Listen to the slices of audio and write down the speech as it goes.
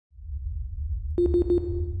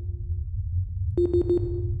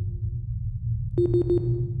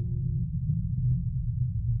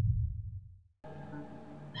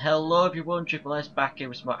Hello everyone, Triple S back here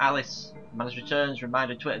with some more Alice. Man's returns,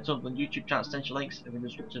 reminder, Twitter, Tumblr, and YouTube channel extension links in the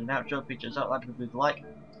description and outro, features out loud if you'd like.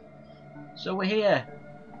 So we're here.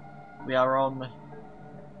 We are on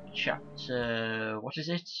chapter, what is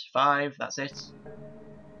it? 5, that's it.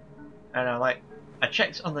 And I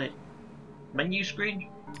checked on the menu screen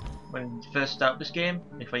when you first start this game,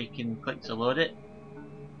 if you can click to load it.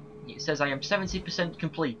 It says I am 70%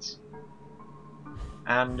 complete.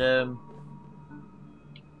 And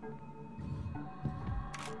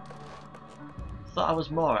thought I was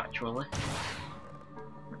more actually.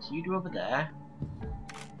 What's you do over there?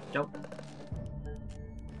 Don't.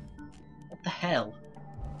 What the hell?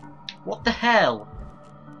 What the hell?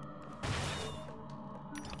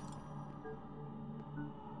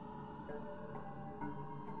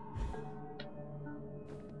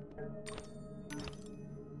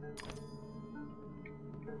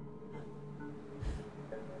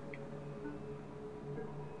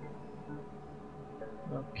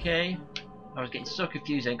 Okay. I was getting so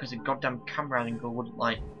confused then because the goddamn camera angle wouldn't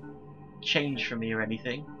like change for me or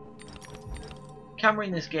anything. Camera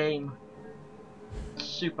in this game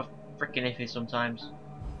super freaking iffy sometimes.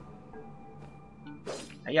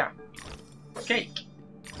 Yeah. Cake.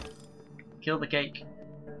 Kill the cake.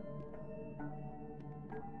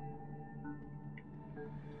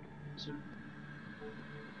 So,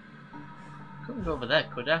 couldn't go over there,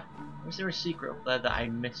 could I? Was there a secret up there that I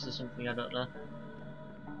missed or something? I don't know.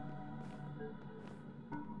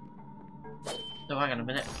 Oh, hang on a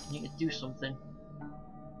minute. I need to do something.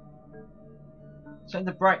 Turn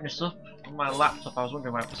the brightness up on my laptop. I was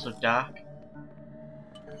wondering why it was so dark.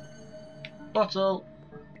 Bottle!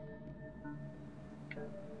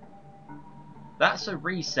 That's a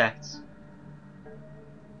reset.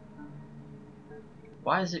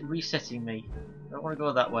 Why is it resetting me? I don't want to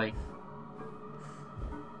go that way.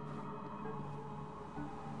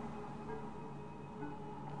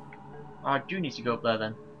 Oh, I do need to go up there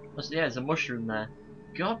then. Oh, so yeah, there's a mushroom there.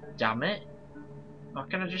 God damn it! Oh,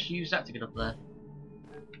 can I just use that to get up there?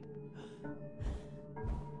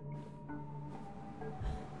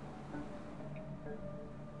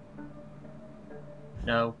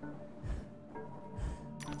 No.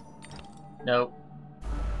 No.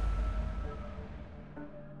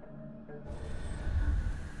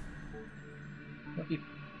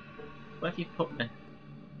 Where have you put me?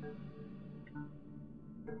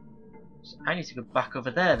 So I need to go back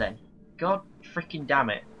over there then. God freaking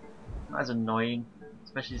damn it. That's annoying.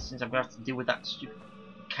 Especially since I'm going to have to deal with that stupid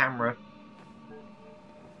camera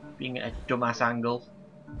being at a dumbass angle.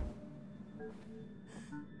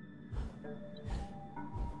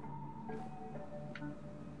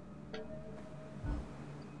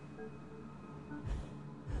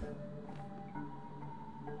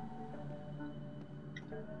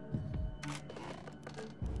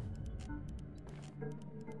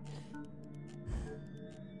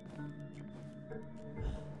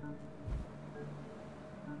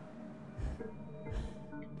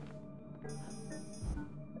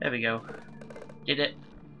 There we go. Did it.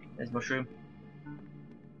 There's mushroom.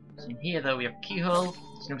 So in here though we have a keyhole.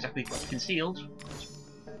 It's not exactly concealed.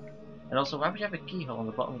 And also, why would you have a keyhole on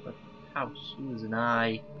the bottom of the house? Ooh, there's an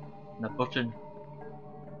eye and a button.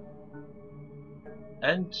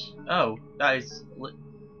 And oh, that is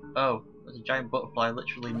oh, there's a giant butterfly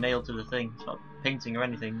literally nailed to the thing. It's not painting or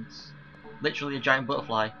anything. It's literally a giant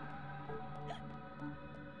butterfly.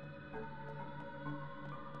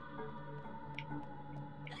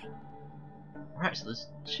 Right, so there's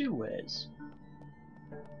two ways.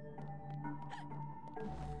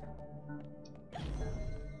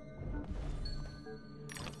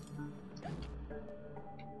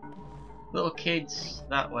 Little kids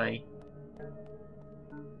that way.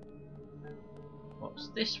 What's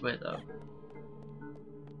this way though?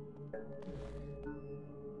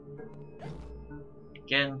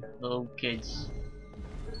 Again, little kids.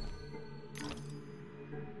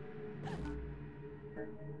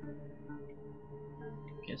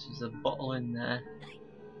 Guess there's a bottle in there.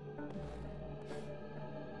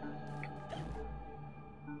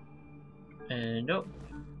 And up.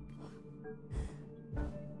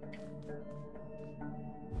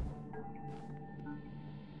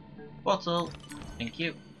 Bottle. Thank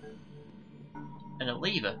you. And a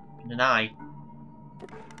lever. And an eye.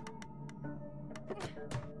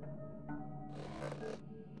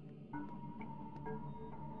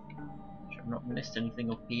 I've not missed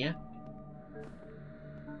anything up here.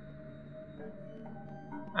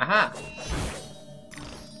 Aha!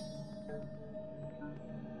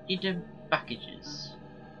 packages.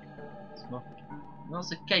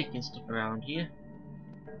 Lots of cake and stuff around here.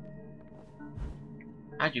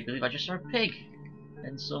 I do believe I just saw a pig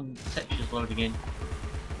and some textures loading in.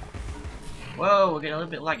 Whoa, we're getting a little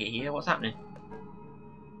bit laggy here. What's happening?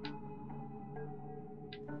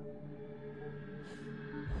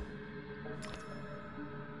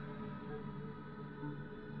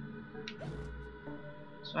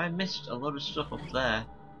 So I missed a lot of stuff up there.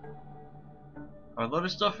 Or a lot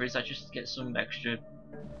of stuff, or is that just to get some extra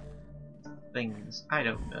things? I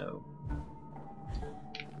don't know.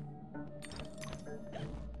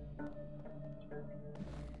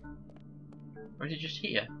 Or is it just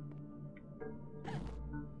here?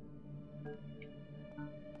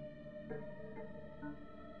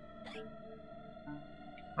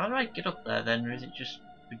 How do I get up there then, or is it just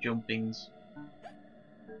for jumpings?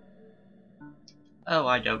 Oh,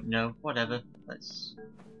 I don't know. Whatever. Let's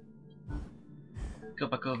go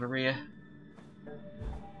back over here.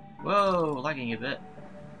 Whoa, lagging a bit.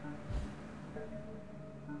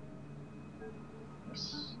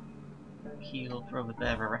 Let's keyhole for over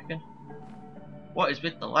there, I reckon. What is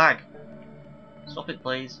with the lag? Stop it,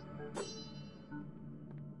 please.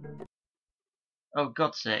 Oh,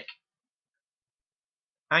 God's sake.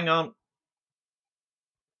 Hang on.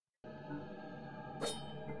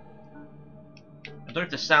 I don't know if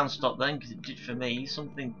the sound stopped then, because it did for me.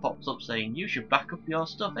 Something popped up saying, you should back up your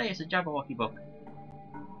stuff. Hey, it's a Jabberwocky book.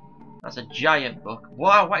 That's a giant book.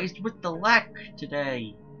 Wow, what is with the lag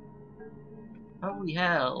today? Holy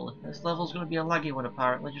hell. This level's going to be a laggy one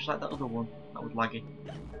apparently, just like that other one. That was laggy.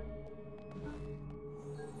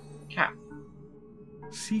 Cat.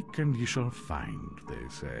 Seek and ye shall find, they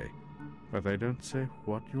say. But they don't say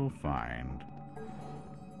what you'll find.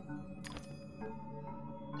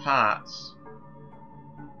 Parts.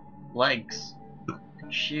 Legs.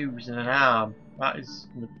 Shoes and an arm. That is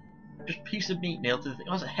just a piece of meat nailed to the thing.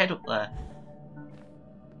 Oh, there's a head up there.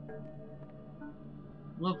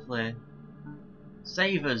 Lovely.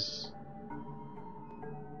 Savers.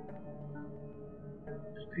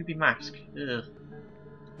 Creepy mask. Ugh.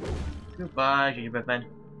 Goodbye, gingerbread men.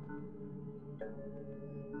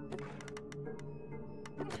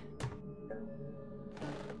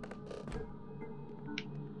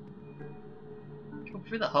 Come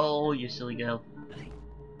through the hole, you silly girl.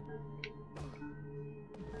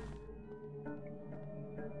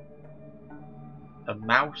 A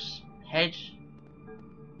mouse head.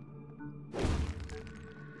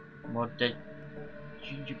 More dead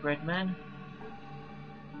gingerbread man.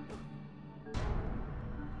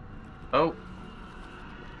 Oh.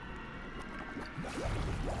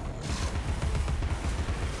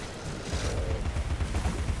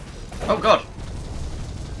 Oh God.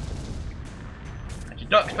 I did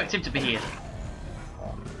not expect him to be here.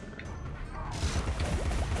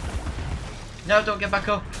 No, don't get back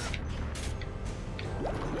up.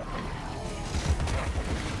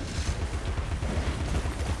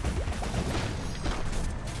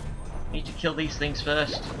 Need to kill these things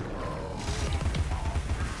first.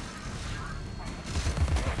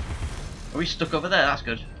 Are we stuck over there? That's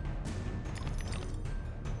good.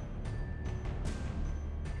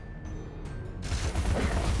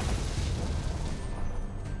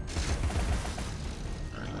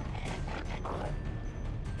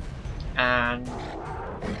 And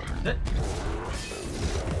shoot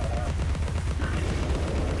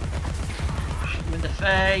him in the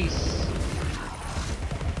face.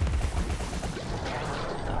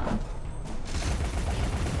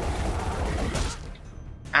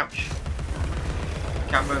 Ouch.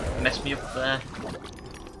 Camera messed me up there.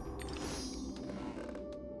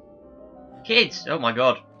 Kids! Oh my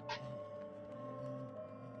God.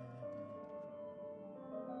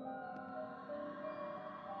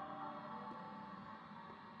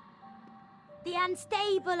 The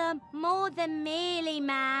unstable are more than merely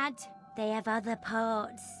mad. They have other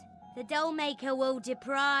parts. The doll maker will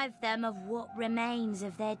deprive them of what remains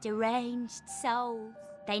of their deranged souls.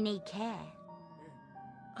 They need care.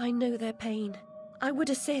 I know their pain. I would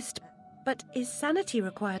assist, but is sanity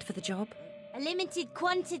required for the job? A limited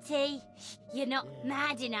quantity. You're not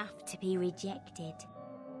mad enough to be rejected.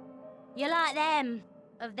 You're like them.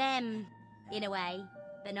 Of them, in a way,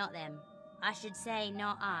 but not them. I should say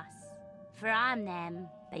not us. For I'm them,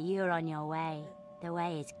 but you're on your way. The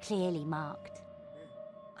way is clearly marked.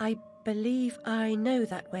 I believe I know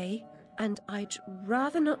that way, and I'd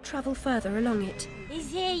rather not travel further along it.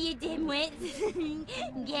 He's here, you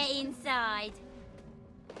dimwits. Get inside.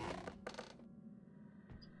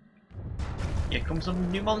 Here comes some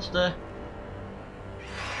new monster.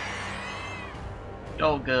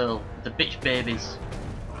 Doll girl, the bitch babies.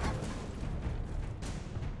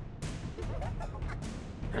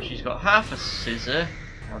 And she's got half a scissor.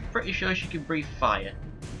 I'm pretty sure she can breathe fire.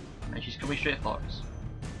 And she's coming straight for us.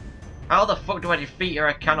 How the fuck do I defeat her?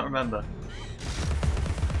 I cannot remember.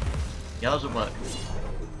 Yeah, that doesn't work.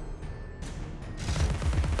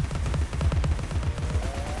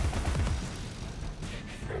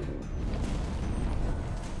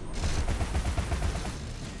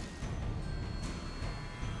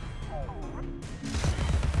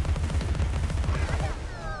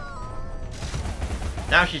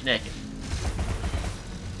 Now she's naked.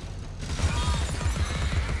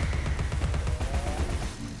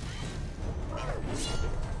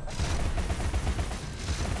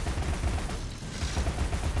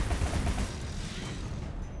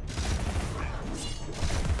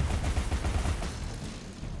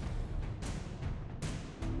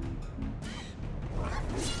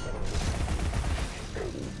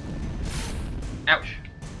 Ouch.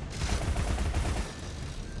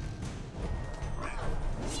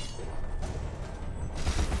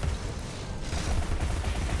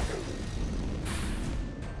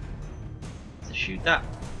 To shoot that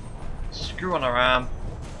screw on her arm.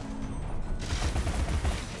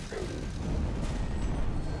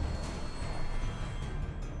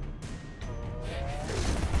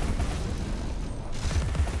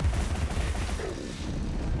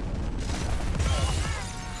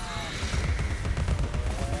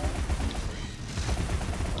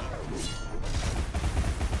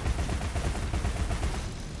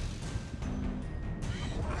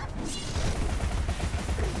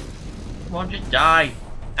 Come on, just die.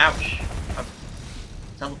 Ouch. I've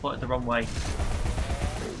teleported the wrong way.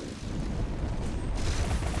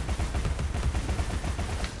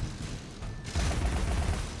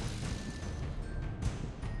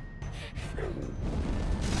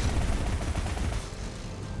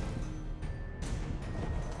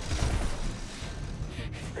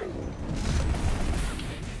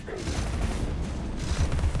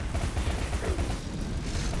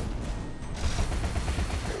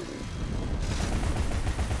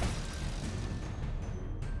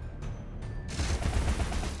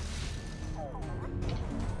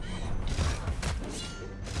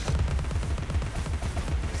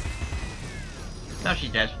 Now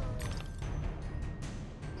she's dead.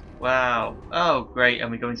 Wow. Oh, great.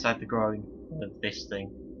 And we go inside the growing of this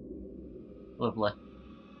thing. Lovely.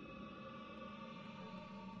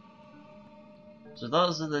 So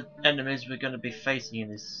those are the enemies we're going to be facing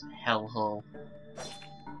in this hellhole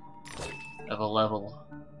of a level.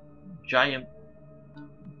 Giant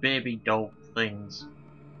baby doll things.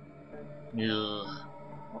 Ugh.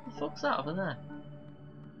 What the fuck's that over there?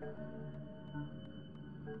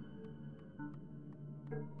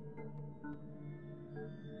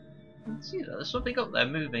 See that? There's something up there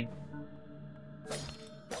moving.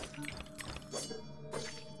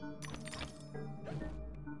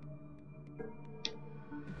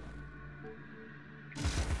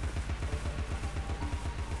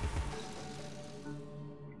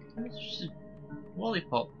 It's just a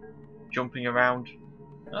lollipop jumping around.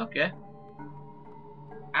 Okay.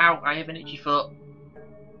 Ow! I have an itchy foot.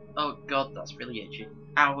 Oh god, that's really itchy.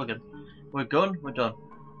 Ow! We're good. We're done. We're done.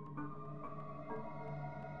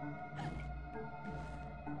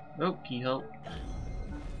 Oh, keyhole.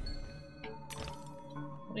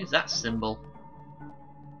 What is that symbol?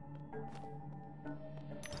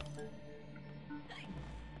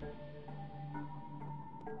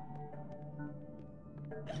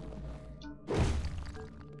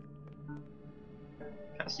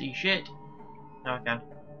 Can't see shit. Now I can.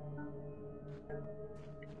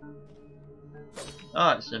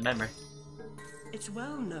 Oh, it's a memory. It's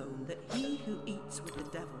well known that he who eats with the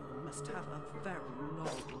devil must have a very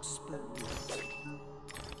long spoon.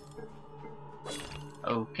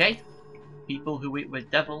 Okay. People who eat with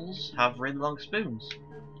devils have really long spoons.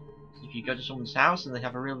 So if you go to someone's house and they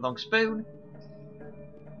have a really long spoon,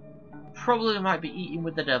 probably might be eating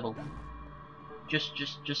with the devil.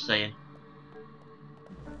 Just saying.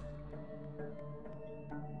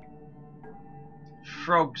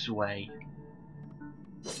 Frog's Way.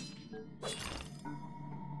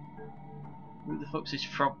 Who the fuck's this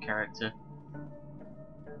frog character?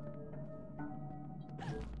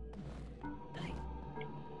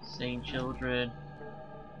 Insane children.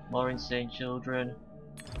 More insane children.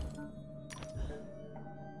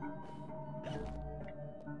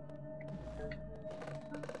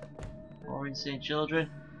 More insane children.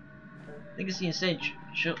 I think it's the insane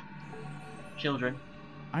children.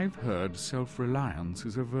 I've heard self-reliance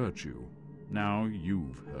is a virtue. Now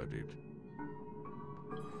you've heard it.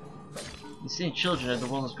 Insane children are the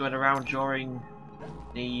ones going around drawing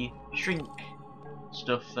the shrink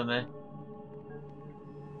stuff for me.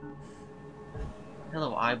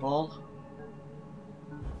 Hello, eyeball.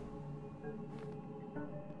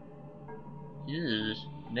 Ew,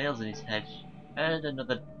 nails in his head. And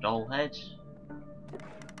another doll head.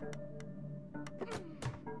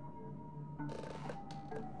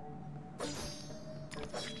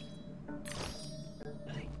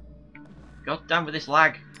 God damn with this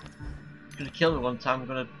lag. It's gonna kill me one time.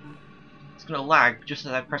 It's gonna lag just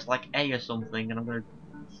as I press like A or something and I'm gonna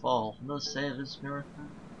fall. Another saver's mirror.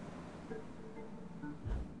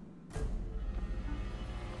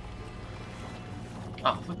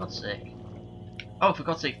 Oh, for God's sake. Oh, for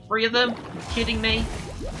God's sake, 3 of them? Are you kidding me?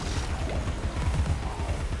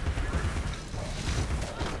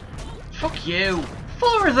 Fuck you!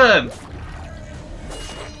 4 of them!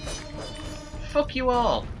 Fuck you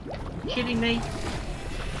all! Are you kidding me?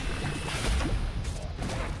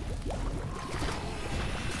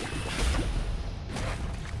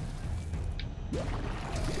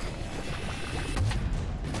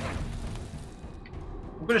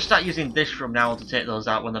 I'm gonna start using this from now on to take those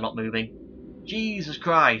out when they're not moving. Jesus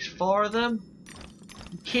Christ, 4 of them?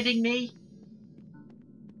 Are you kidding me?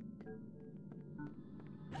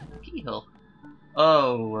 Keyhole.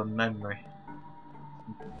 Oh, a memory.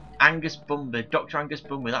 Angus Bumby, Dr. Angus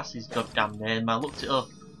Bumby, that's his goddamn name. I looked it up.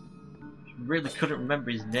 Really couldn't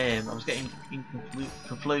remember his name. I was getting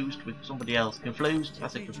confused with somebody else. Confused? I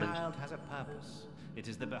said confused. Every child has a purpose. It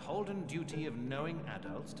is the beholden duty of knowing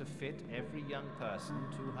adults to fit every young person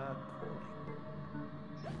to her calling.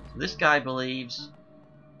 So this guy believes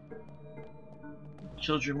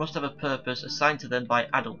children must have a purpose assigned to them by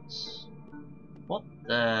adults. What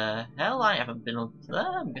the hell? I haven't been up there.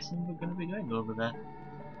 I'm guessing we're going to be going over there.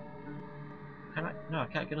 Can I? No, I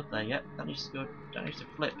can't get up there yet. That needs to go. That needs to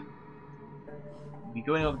flip. We'll be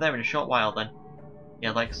going over there in a short while then.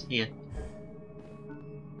 Yeah, like here.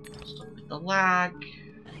 Stop with the lag.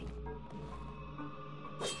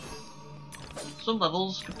 Some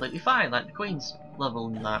levels completely fine, like the Queen's level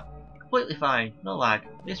and that. Completely fine, no lag.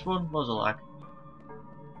 This one, loads of lag.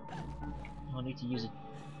 Oh, I need to use a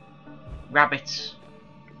rabbit.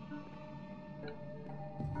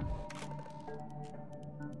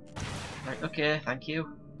 Right, okay, thank you.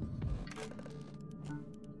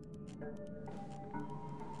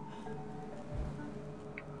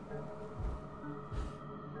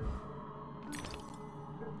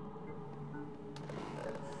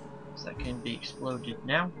 So that can be exploded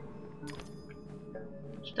now.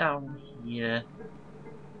 It's down here.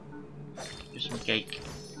 Just some cake.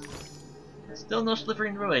 Still no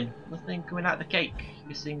slithering ruin. Nothing coming out of the cake.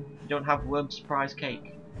 Guessing you don't have worm surprise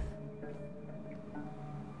cake.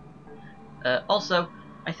 Also,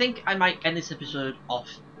 I think I might end this episode off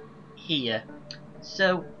here.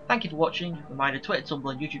 So, thank you for watching. Reminder, Twitter,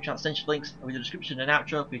 Tumblr, and YouTube channel extension links are in the description and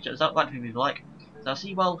outro. Please check us out, like the video if you like. So I'll see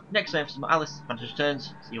you all next time for some more Alice Fantasy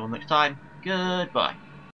Returns. See you all next time. Goodbye.